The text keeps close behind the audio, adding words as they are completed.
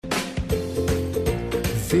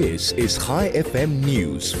This is ChaiFM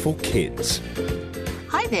News for Kids.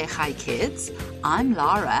 Hi there, Hi Kids. I'm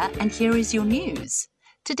Lara and here is your news.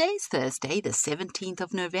 Today's Thursday, the 17th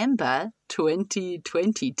of November,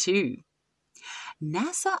 2022.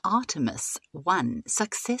 NASA Artemis 1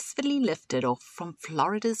 successfully lifted off from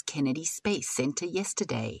Florida's Kennedy Space Center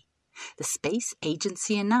yesterday. The space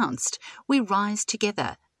agency announced, "We rise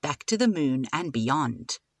together, back to the moon and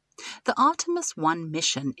beyond." The Artemis 1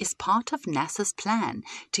 mission is part of NASA's plan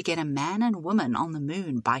to get a man and woman on the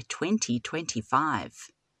moon by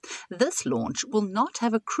 2025. This launch will not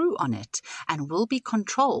have a crew on it and will be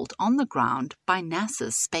controlled on the ground by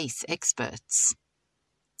NASA's space experts.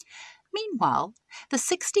 Meanwhile, the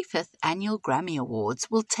 65th Annual Grammy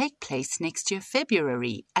Awards will take place next year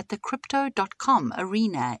February at the Crypto.com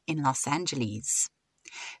Arena in Los Angeles.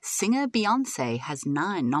 Singer Beyoncé has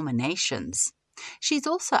 9 nominations. She's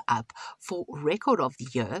also up for Record of the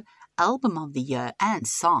Year, Album of the Year, and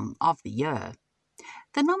Song of the Year.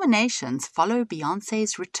 The nominations follow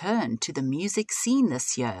Beyoncé's return to the music scene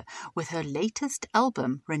this year with her latest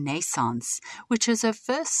album, Renaissance, which is her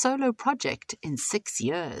first solo project in 6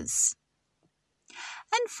 years.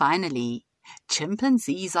 And finally,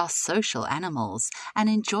 chimpanzees are social animals and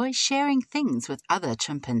enjoy sharing things with other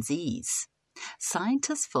chimpanzees.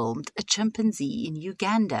 Scientists filmed a chimpanzee in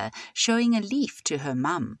Uganda showing a leaf to her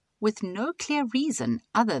mum, with no clear reason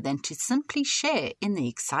other than to simply share in the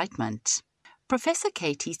excitement. Professor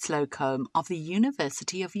Katie Slocum of the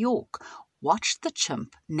University of York watched the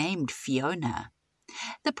chimp named Fiona.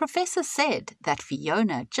 The professor said that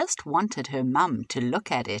Fiona just wanted her mum to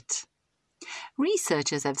look at it.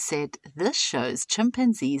 Researchers have said this shows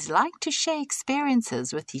chimpanzees like to share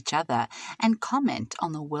experiences with each other and comment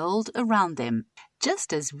on the world around them,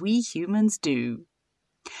 just as we humans do.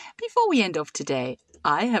 Before we end off today,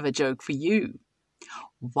 I have a joke for you.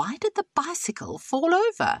 Why did the bicycle fall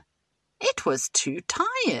over? It was too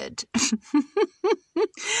tired.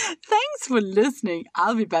 Thanks for listening.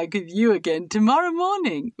 I'll be back with you again tomorrow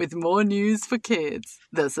morning with more news for kids.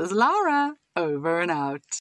 This is Lara, over and out.